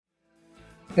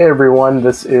Hey everyone,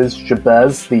 this is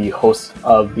Jabez, the host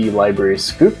of the Library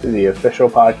Scoop, the official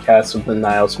podcast of the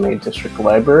Niles Main District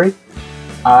Library.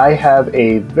 I have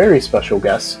a very special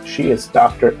guest. She is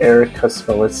Dr. Erica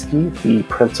Smolinski, the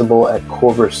principal at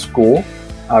Culver School,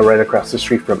 right across the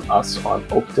street from us on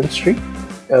Oakton Street.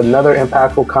 Another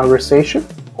impactful conversation.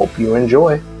 Hope you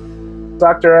enjoy.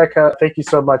 Dr. Erica, thank you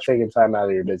so much for taking time out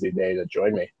of your busy day to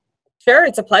join me. Sure,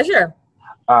 it's a pleasure.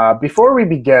 Before we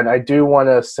begin, I do want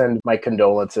to send my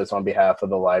condolences on behalf of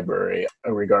the library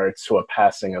in regards to a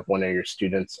passing of one of your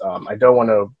students. I don't want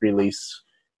to release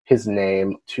his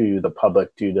name to the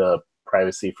public due to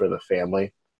privacy for the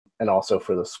family and also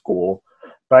for the school.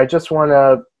 But I just want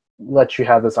to let you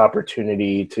have this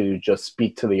opportunity to just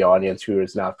speak to the audience who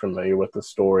is not familiar with the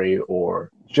story, or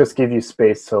just give you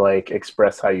space to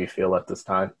express how you feel at this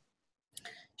time.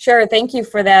 Sure, thank you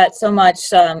for that so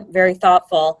much. Very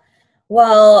thoughtful.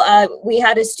 Well, we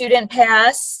had a student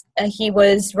pass. He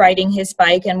was riding his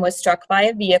bike and was struck by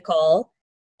a vehicle.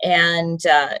 And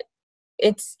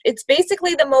it's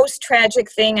basically the most tragic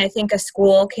thing I think a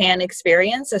school can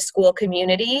experience, a school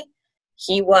community.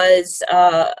 He was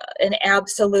an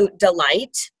absolute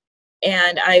delight.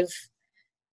 And I've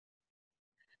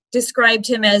described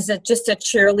him as just a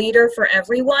cheerleader for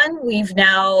everyone. We've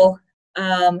now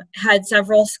had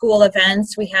several school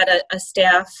events. We had a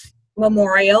staff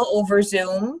memorial over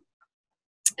Zoom,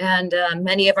 and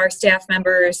many of our staff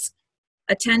members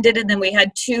attended, and then we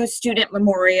had 2 student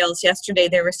memorials yesterday.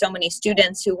 There were so many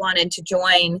students who wanted to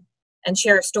join and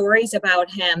share stories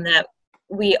about him that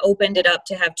we opened it up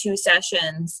to have 2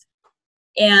 sessions.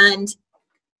 And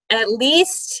at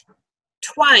least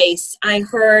twice I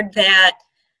heard that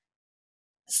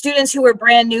students who were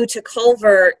brand new to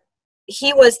Culver,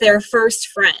 he was their first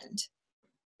friend.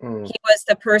 He was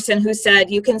the person who said,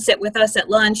 you can sit with us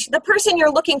at lunch. The person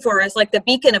you're looking for is like the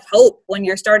beacon of hope when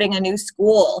you're starting a new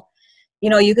school. You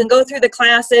know, you can go through the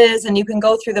classes and you can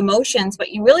go through the motions,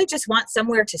 but you really just want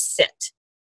somewhere to sit.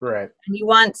 Right. And you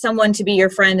want someone to be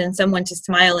your friend and someone to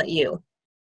smile at you.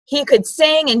 He could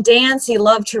sing and dance. He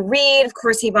loved to read. Of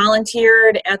course, he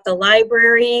volunteered at the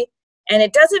library. And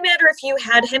it doesn't matter if you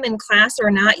had him in class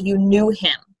or not, you knew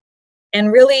him.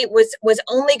 And really was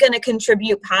only going to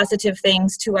contribute positive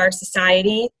things to our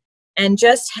society, and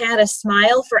just had a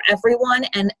smile for everyone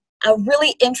and a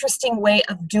really interesting way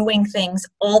of doing things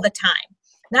all the time.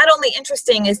 Not only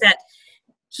interesting is that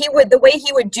the way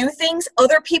he would do things,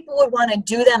 other people would want to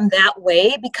do them that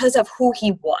way because of who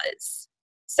he was.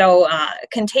 So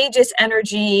contagious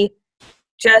energy,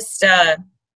 just a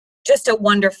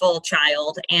wonderful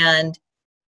child. And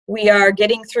we are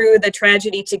getting through the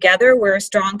tragedy together. We're a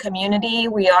strong community.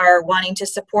 We are wanting to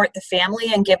support the family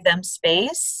and give them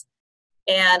space,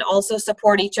 and also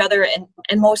support each other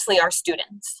and mostly our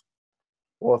students.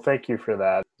 Well, thank you for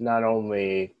that. Not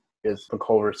only is the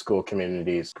Culver School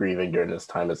communities grieving during this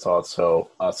time, it's also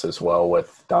us as well,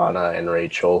 with Donna and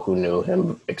Rachel, who knew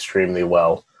him extremely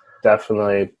well.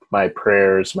 Definitely my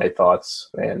prayers, my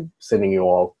thoughts, and sending you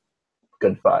all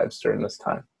good vibes during this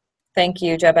time. Thank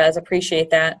you, Jabez. Appreciate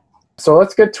that. So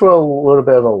let's get to a little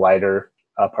bit of a lighter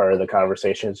part of the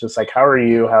conversation. It's just how are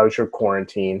you? How's your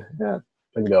quarantine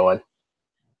been going?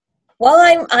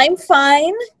 Well, I'm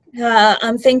fine.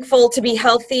 I'm thankful to be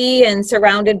healthy and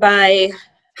surrounded by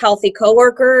healthy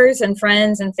coworkers and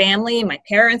friends and family. My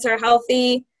parents are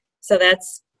healthy, so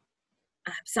that's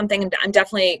something I'm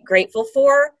definitely grateful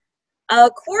for.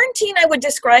 Quarantine I would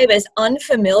describe as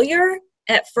unfamiliar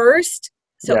at first.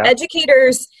 So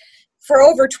Educators, for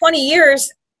over 20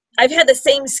 years, I've had the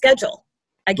same schedule.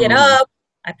 I get up,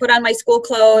 I put on my school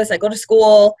clothes, I go to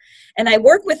school, and I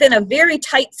work within a very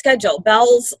tight schedule.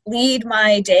 Bells lead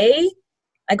my day.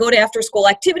 I go to after-school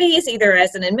activities, either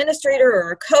as an administrator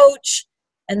or a coach,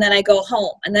 and then I go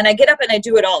home. And then I get up and I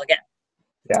do it all again.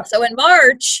 Yeah. So in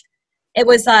March, it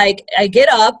was like I get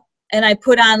up and I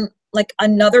put on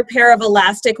another pair of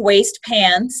elastic waist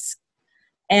pants,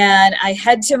 and I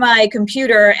head to my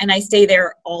computer and I stay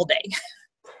there all day.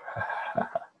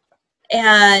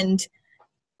 And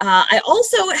I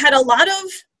also had a lot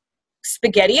of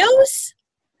SpaghettiOs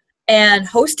and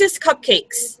Hostess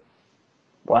cupcakes.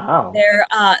 Wow.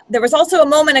 There was also a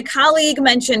moment a colleague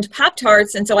mentioned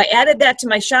Pop-Tarts, and so I added that to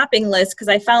my shopping list because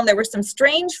I found there were some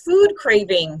strange food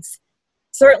cravings,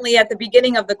 certainly at the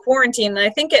beginning of the quarantine. And I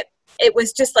think it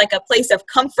was just like a place of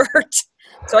comfort,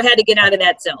 so I had to get out of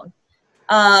that zone.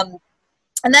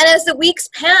 And then as the weeks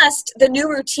passed, the new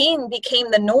routine became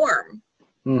the norm.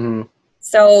 Mm-hmm.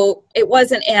 So it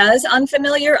wasn't as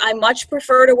unfamiliar. I much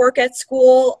prefer to work at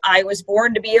school. I was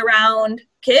born to be around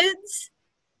kids,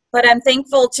 but I'm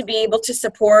thankful to be able to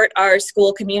support our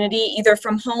school community either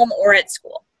from home or at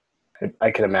school.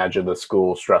 I can imagine the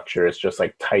school structure is just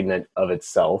like tight of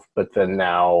itself, but then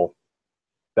now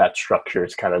that structure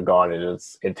is kind of gone, and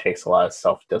it takes a lot of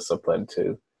self-discipline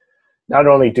to not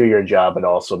only do your job, but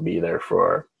also be there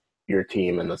for your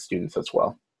team and the students as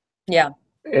well. Yeah.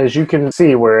 As you can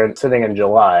see, we're sitting in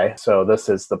July, so this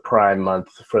is the prime month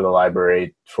for the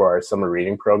library for our summer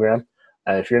reading program.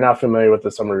 And if you're not familiar with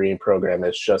the summer reading program,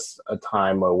 it's just a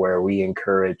time where we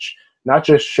encourage not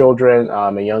just children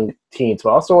and young teens,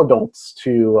 but also adults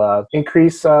to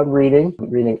increase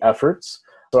reading efforts.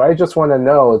 So I just want to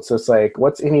know, it's just like,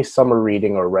 what's any summer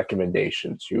reading or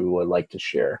recommendations you would like to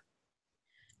share?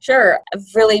 Sure. I've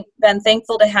really been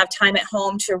thankful to have time at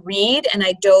home to read, and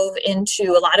I dove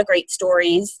into a lot of great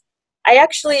stories. I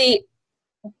actually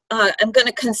am going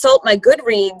to consult my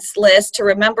Goodreads list to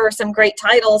remember some great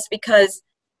titles, because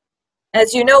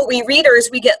as you know, we readers,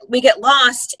 we get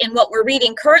lost in what we're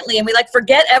reading currently, and we like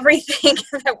forget everything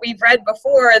that we've read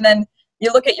before, and then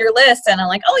you look at your list and I'm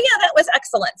like, oh yeah, that was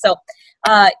excellent. So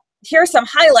here are some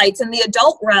highlights. In the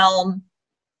adult realm,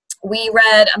 we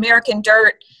read American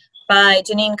Dirt by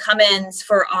Janine Cummins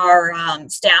for our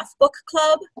staff book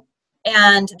club.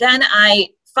 And then I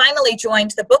finally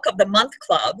joined the Book of the Month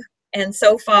Club. And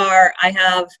so far I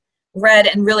have read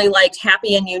and really liked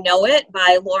Happy and You Know It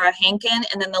by Laura Hankin,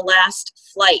 and then The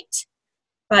Last Flight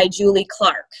by Julie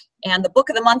Clark. And the Book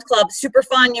of the Month Club, super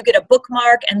fun. You get a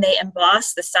bookmark and they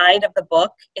emboss the side of the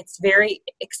book. It's very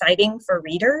exciting for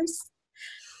readers.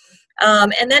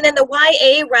 And then in the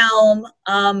YA realm,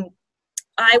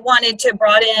 I wanted to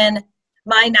broaden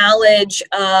my knowledge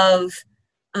of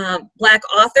Black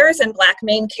authors and Black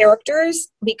main characters,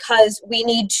 because we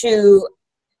need to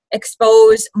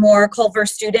expose more Culver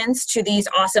students to these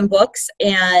awesome books,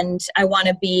 and I want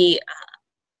to be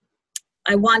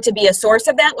a source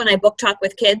of that when I book talk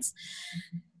with kids.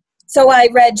 So I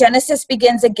read Genesis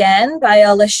Begins Again by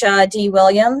Alicia D.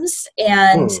 Williams,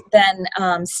 and then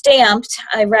Stamped,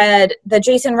 I read the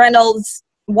Jason Reynolds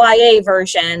YA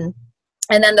version,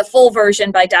 and then the full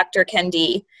version by Dr.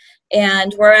 Kendi.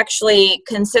 And we're actually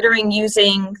considering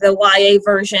using the YA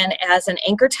version as an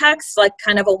anchor text, like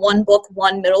kind of a one book,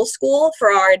 one middle school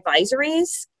for our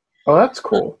advisories. Oh, that's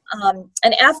cool.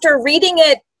 And after reading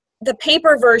it, the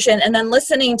paper version, and then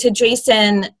listening to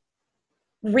Jason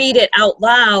read it out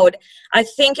loud, I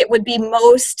think it would be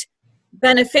most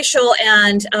beneficial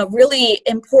and really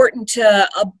important to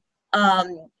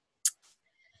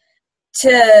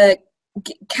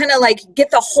kind of like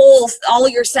get all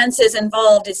your senses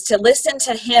involved, is to listen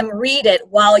to him read it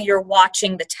while you're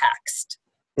watching the text.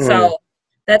 So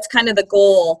that's kind of the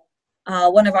goal,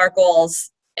 one of our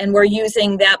goals. And we're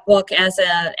using that book as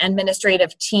an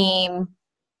administrative team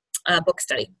book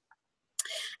study.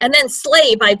 And then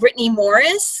Slay by Brittany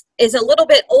Morris is a little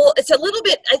bit old. It's a little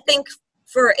bit, I think,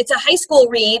 it's a high school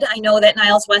read. I know that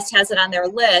Niles West has it on their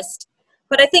list,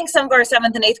 but I think some of our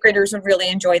 7th and 8th graders would really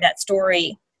enjoy that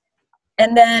story.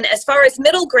 And then as far as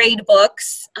middle grade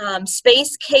books,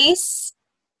 Space Case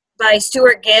by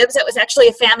Stuart Gibbs. It was actually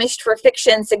a Famished for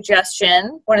Fiction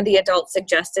suggestion. One of the adults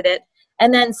suggested it.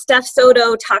 And then Steph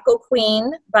Soto, Taco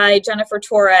Queen by Jennifer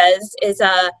Torres is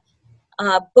a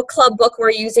book club book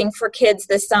we're using for kids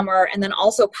this summer. And then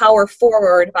also Power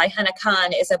Forward by Henna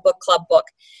Khan is a book club book.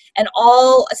 And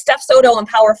all Steph Soto and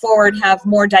Power Forward have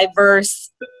more diverse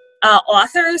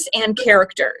authors and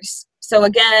characters. So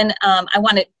again, I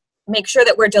want to make sure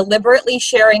that we're deliberately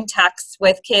sharing texts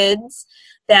with kids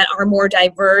that are more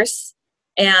diverse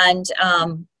and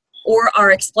or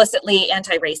are explicitly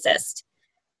anti-racist.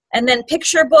 And then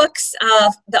picture books,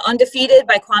 The Undefeated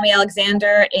by Kwame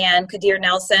Alexander and Kadir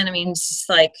Nelson. I mean, it's just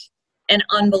like an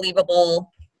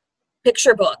unbelievable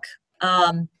picture book.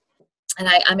 And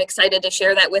I'm excited to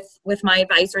share that with my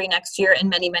advisory next year and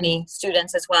many, many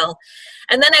students as well.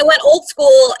 And then I went old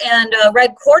school and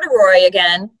read Corduroy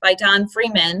again by Don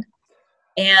Freeman,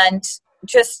 and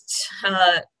just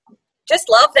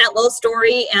love that little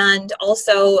story, and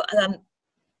also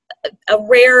a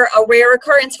rare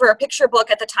occurrence for a picture book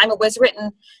at the time it was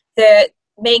written. The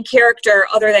main character,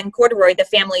 other than Corduroy, the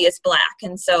family is Black,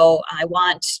 and so I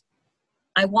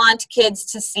want kids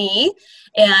to see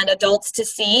and adults to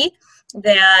see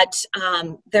that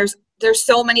there's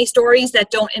so many stories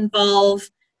that don't involve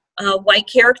white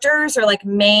characters or like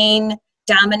main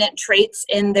dominant traits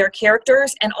in their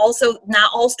characters, and also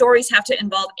not all stories have to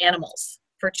involve animals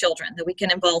for children, that we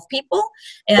can involve people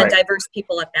and diverse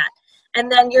people at that. And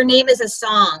then Your Name is a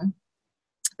Song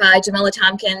by Jamila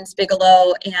Tompkins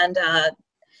Bigelow, and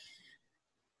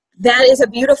that is a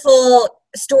beautiful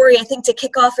story, I think, to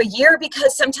kick off a year,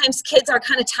 because sometimes kids are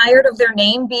kind of tired of their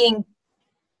name being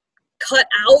cut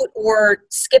out or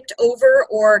skipped over,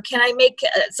 or can I make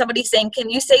somebody saying, can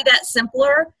you say that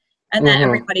simpler? And then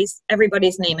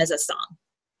everybody's name is a song.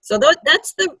 So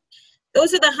those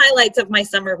are the highlights of my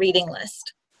summer reading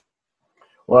list.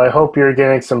 Well, I hope you're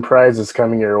getting some prizes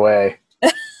coming your way.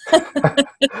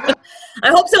 I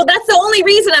hope so. That's the only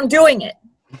reason I'm doing it.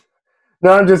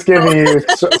 No, I'm just giving you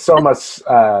so much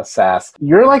sass.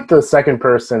 You're like the second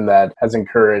person that has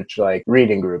encouraged like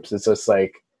reading groups. It's just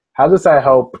like, how does that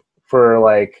help for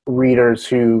like readers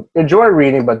who enjoy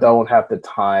reading but don't have the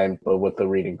time? But with the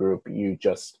reading group, you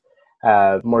just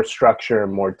have more structure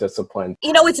and more discipline.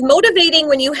 You know, it's motivating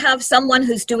when you have someone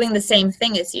who's doing the same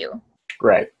thing as you.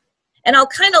 Right. And I'll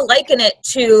kind of liken it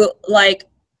to like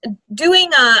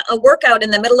doing a workout in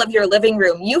the middle of your living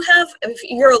room. If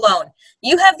you're alone,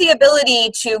 you have the ability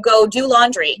to go do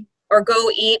laundry or go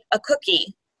eat a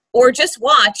cookie or just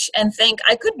watch and think,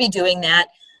 I could be doing that.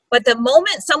 But the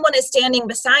moment someone is standing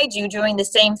beside you doing the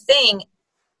same thing,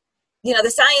 you know,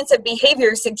 the science of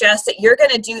behavior suggests that you're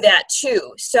going to do that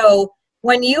too. So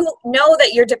when you know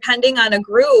that you're depending on a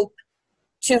group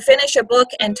to finish a book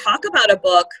and talk about a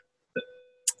book,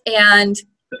 and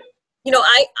you know,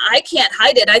 I can't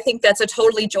hide it. I think that's a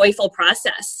totally joyful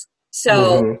process.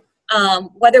 So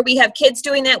whether we have kids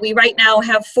doing that, we right now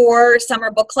have 4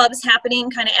 summer book clubs happening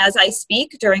kind of as I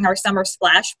speak during our Summer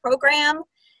Splash program.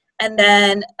 And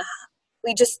then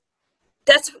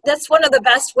that's one of the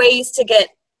best ways to get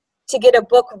a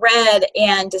book read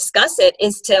and discuss it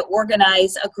is to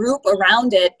organize a group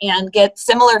around it and get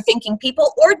similar thinking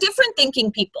people or different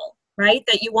thinking people, right?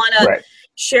 That you want to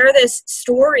share this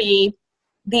story,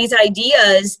 these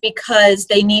ideas, because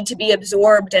they need to be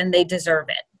absorbed and they deserve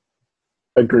it.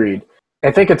 Agreed.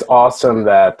 I think it's awesome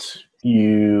that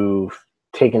you've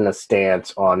taken a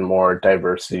stance on more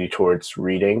diversity towards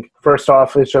reading. First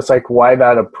off, it's just like, why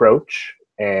that approach,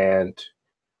 and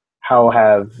how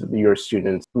have your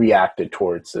students reacted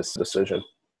towards this decision?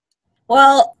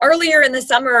 Well, earlier in the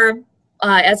summer,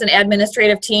 as an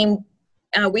administrative team,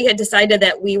 we had decided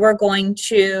that we were going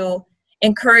to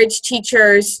encourage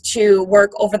teachers to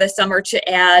work over the summer to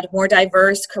add more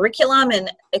diverse curriculum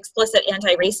and explicit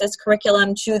anti-racist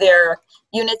curriculum to their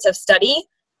units of study.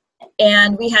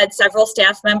 And we had several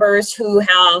staff members who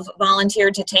have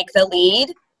volunteered to take the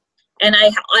lead. And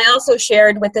I also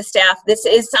shared with the staff, this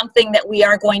is something that we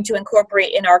are going to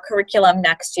incorporate in our curriculum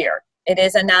next year. It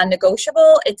is a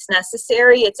non-negotiable, it's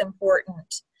necessary, it's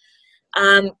important.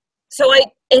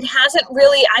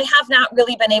 I have not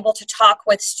really been able to talk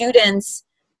with students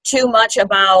too much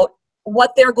about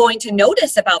what they're going to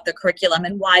notice about the curriculum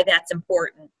and why that's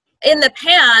important. In the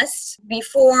past,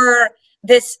 before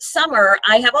this summer,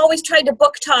 I have always tried to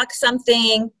book talk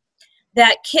something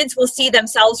that kids will see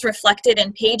themselves reflected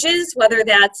in pages, whether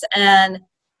that's an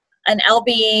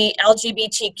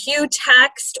LGBTQ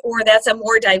text, or that's a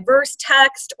more diverse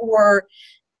text, or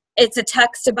it's a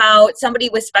text about somebody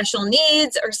with special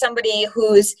needs or somebody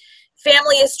whose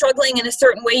family is struggling in a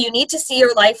certain way. You need to see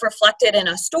your life reflected in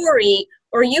a story,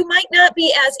 or you might not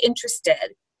be as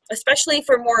interested, especially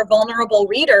for more vulnerable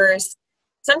readers.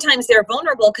 Sometimes they're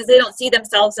vulnerable because they don't see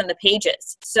themselves in the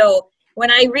pages. So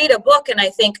when I read a book and I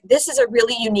think this is a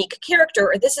really unique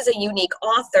character, or this is a unique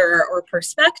author or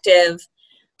perspective,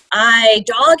 I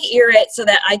dog ear it so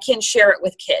that I can share it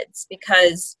with kids,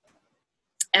 because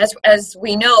as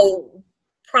we know,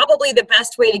 probably the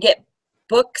best way to get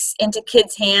books into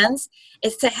kids' hands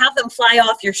is to have them fly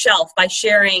off your shelf by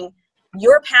sharing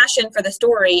your passion for the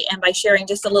story and by sharing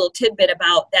just a little tidbit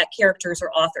about that character's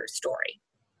or author's story.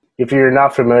 If you're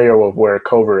not familiar with where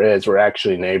Culver is, we're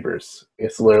actually neighbors.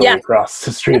 It's literally across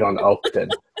the street on Elkton.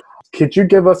 Could you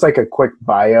give us like a quick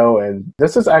bio? And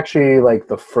this is actually like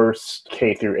the first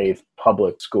K through 8th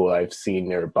public school I've seen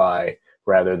nearby,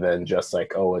 rather than just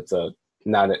like, oh, it's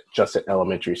not just an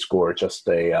elementary school or just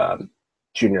a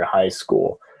junior high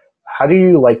school. How do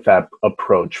you like that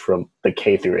approach from the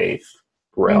K through 8th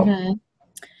realm? Mm-hmm.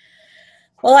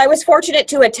 Well, I was fortunate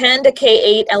to attend a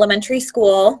K-8 elementary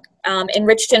school in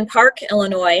Richton Park,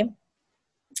 Illinois,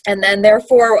 and then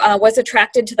therefore was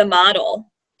attracted to the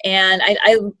model. And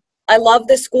I love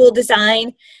the school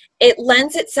design. It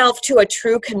lends itself to a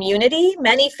true community.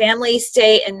 Many families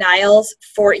stay in Niles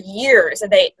for years,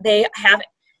 and they have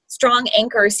strong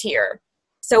anchors here.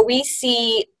 So we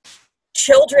see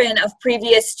children of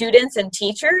previous students and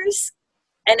teachers,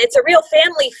 and it's a real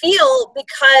family feel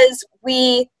because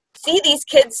we see these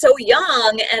kids so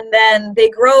young and then they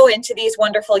grow into these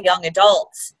wonderful young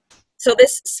adults. So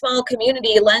this small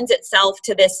community lends itself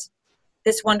to this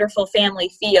wonderful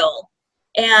family feel.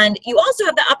 And you also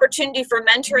have the opportunity for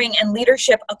mentoring and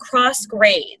leadership across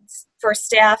grades for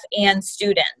staff and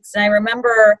students. And I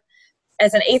remember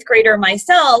as an 8th grader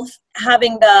myself,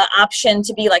 having the option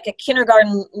to be like a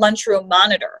kindergarten lunchroom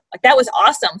monitor. Like that was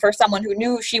awesome for someone who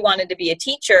knew she wanted to be a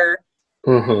teacher.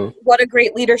 Mm-hmm. What a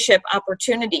great leadership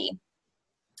opportunity.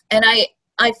 And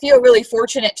I feel really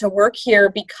fortunate to work here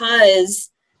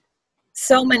because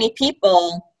so many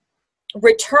people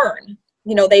return.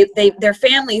 You know, their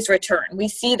families return. We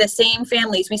see the same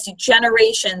families. We see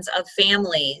generations of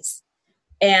families,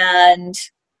 and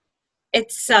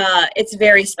it's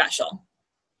very special.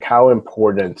 How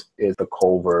important is the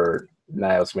Culver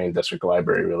Niles Main District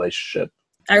Library relationship?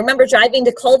 I remember driving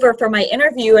to Culver for my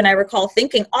interview, and I recall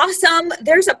thinking, awesome,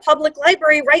 there's a public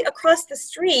library right across the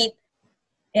street.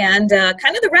 And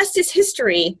kind of the rest is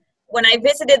history. When I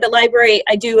visited the library,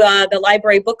 I do the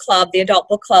library book club, the adult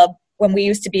book club, when we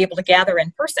used to be able to gather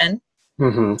in person.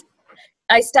 Mm-hmm.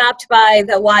 I stopped by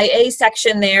the YA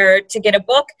section there to get a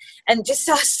book and just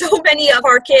saw so many of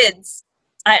our kids.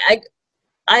 I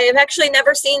have actually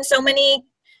never seen so many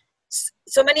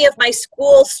of my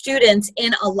school students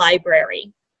in a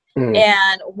library. Mm.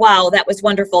 And wow, that was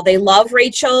wonderful. They love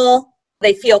Rachel.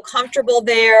 They feel comfortable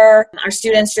there. Our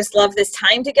students just love this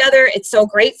time together. It's so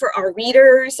great for our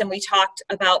readers. And we talked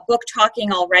about book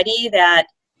talking already, that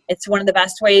it's one of the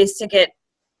best ways to get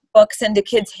books into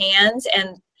kids' hands.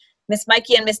 And Miss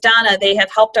Mikey and Miss Donna, they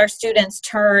have helped our students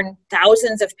turn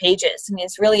thousands of pages. I mean,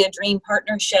 it's really a dream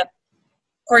partnership.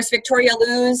 Of course, Victoria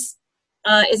Luz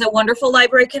is a wonderful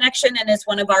library connection and is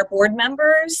one of our board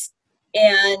members.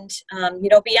 And,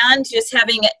 beyond just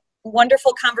having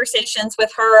wonderful conversations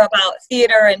with her about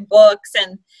theater and books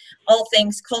and all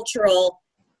things cultural,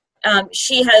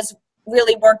 she has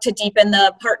really worked to deepen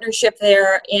the partnership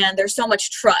there, and there's so much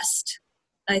trust,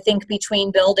 I think,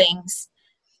 between buildings.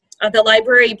 The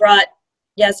library brought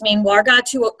Yasmin Warga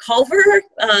to Culver,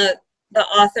 the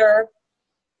author.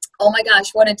 Oh my gosh,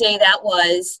 what a day that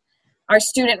was. Our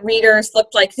student readers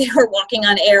looked like they were walking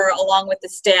on air along with the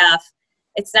staff.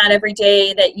 It's not every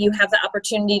day that you have the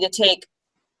opportunity to take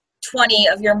 20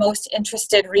 of your most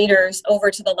interested readers over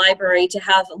to the library to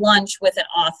have lunch with an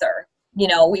author. You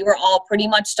know, we were all pretty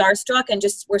much starstruck and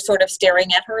just were sort of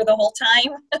staring at her the whole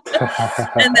time.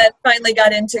 And then finally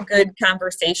got into good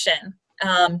conversation.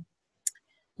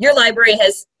 Your library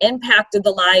has impacted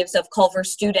the lives of Culver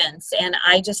students, and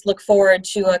I just look forward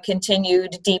to a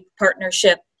continued deep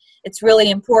partnership. It's really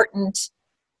important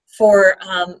for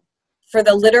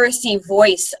the literacy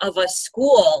voice of a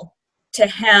school to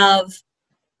have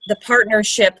the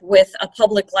partnership with a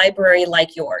public library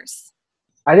like yours.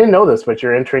 I didn't know this, but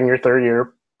you're entering your 3rd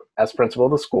year as principal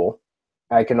of the school.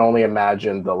 I can only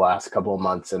imagine the last couple of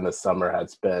months in the summer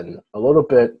has been a little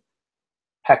bit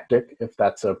hectic, if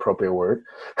that's an appropriate word,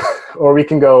 or we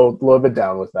can go a little bit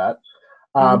down with that.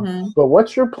 But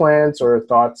what's your plans or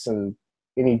thoughts and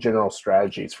any general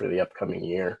strategies for the upcoming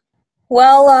year?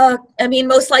 Well,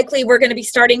 most likely we're going to be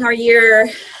starting our year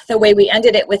the way we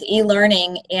ended it, with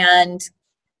e-learning. And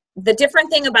the different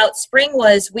thing about spring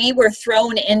was we were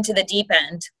thrown into the deep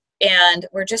end, and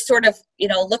we're just sort of,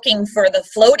 looking for the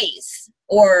floaties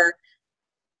or,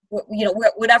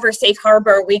 whatever safe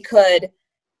harbor we could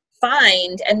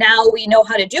find. And now we know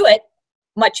how to do it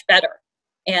much better.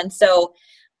 And so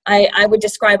I would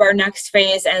describe our next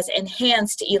phase as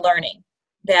enhanced e-learning,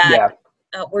 that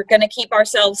we're going to keep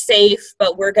ourselves safe,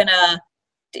 but we're going to,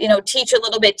 teach a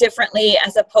little bit differently,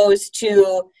 as opposed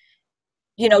to,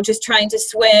 just trying to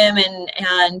swim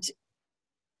and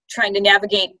trying to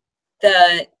navigate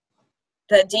the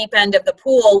deep end of the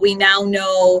pool. We now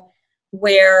know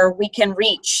where we can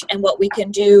reach and what we can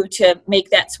do to make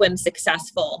that swim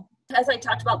successful. As I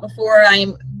talked about before,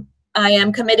 I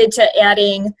am committed to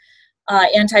adding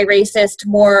anti-racist,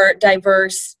 more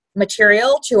diverse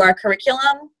material to our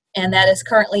curriculum, and that is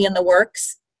currently in the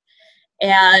works.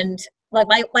 And like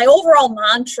my overall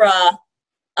mantra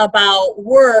about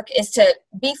work is to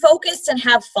be focused and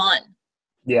have fun.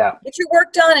 Yeah. Get your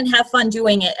work done and have fun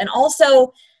doing it. And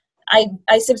also,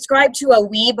 I subscribe to a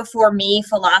we before me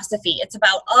philosophy. It's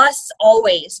about us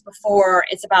always before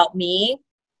it's about me.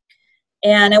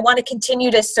 And I want to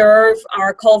continue to serve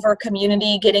our Culver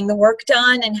community, getting the work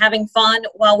done and having fun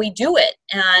while we do it.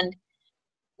 And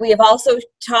we have also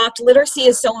talked, literacy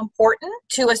is so important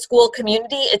to a school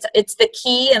community. It's the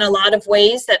key in a lot of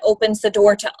ways that opens the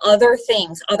door to other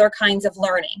things, other kinds of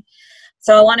learning.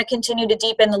 So I want to continue to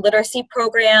deepen the literacy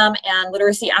program and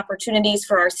literacy opportunities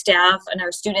for our staff and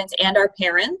our students and our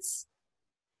parents,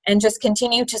 and just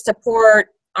continue to support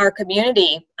our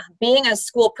community. Being a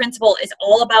school principal is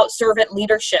all about servant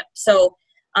leadership. So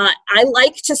I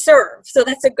like to serve, so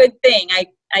that's a good thing.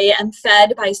 I am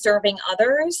fed by serving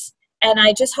others, and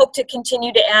I just hope to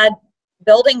continue to add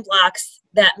building blocks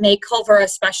that make Culver a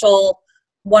special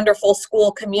wonderful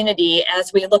school community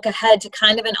as we look ahead to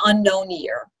kind of an unknown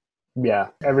year. Yeah,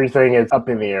 everything is up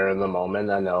in the air in the moment.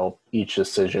 I know each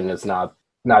decision is not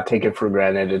taken for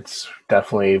granted. It's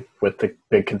definitely with the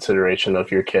big consideration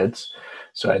of your kids.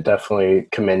 So I definitely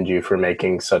commend you for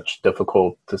making such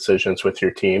difficult decisions with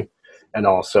your team. And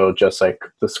also, just like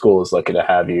the school is lucky to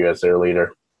have you as their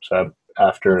leader. So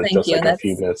after Thank just you. like a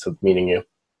few minutes of meeting you.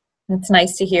 That's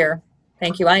nice to hear.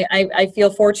 Thank you. I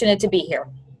feel fortunate to be here.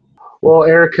 Well,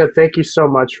 Erica, thank you so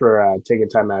much for taking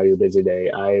time out of your busy day.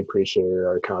 I appreciated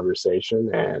our conversation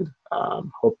and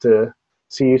hope to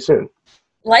see you soon.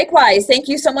 Likewise, thank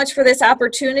you so much for this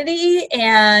opportunity,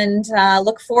 and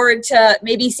look forward to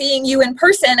maybe seeing you in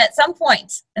person at some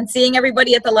point and seeing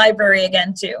everybody at the library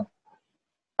again too.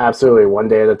 Absolutely, one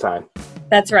day at a time.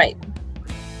 That's right.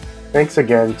 Thanks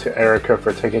again to Erica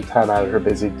for taking time out of her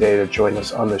busy day to join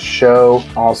us on the show.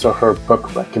 Also, her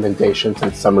book recommendations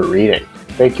and summer reading.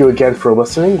 Thank you again for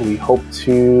listening. We hope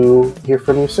to hear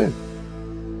from you soon.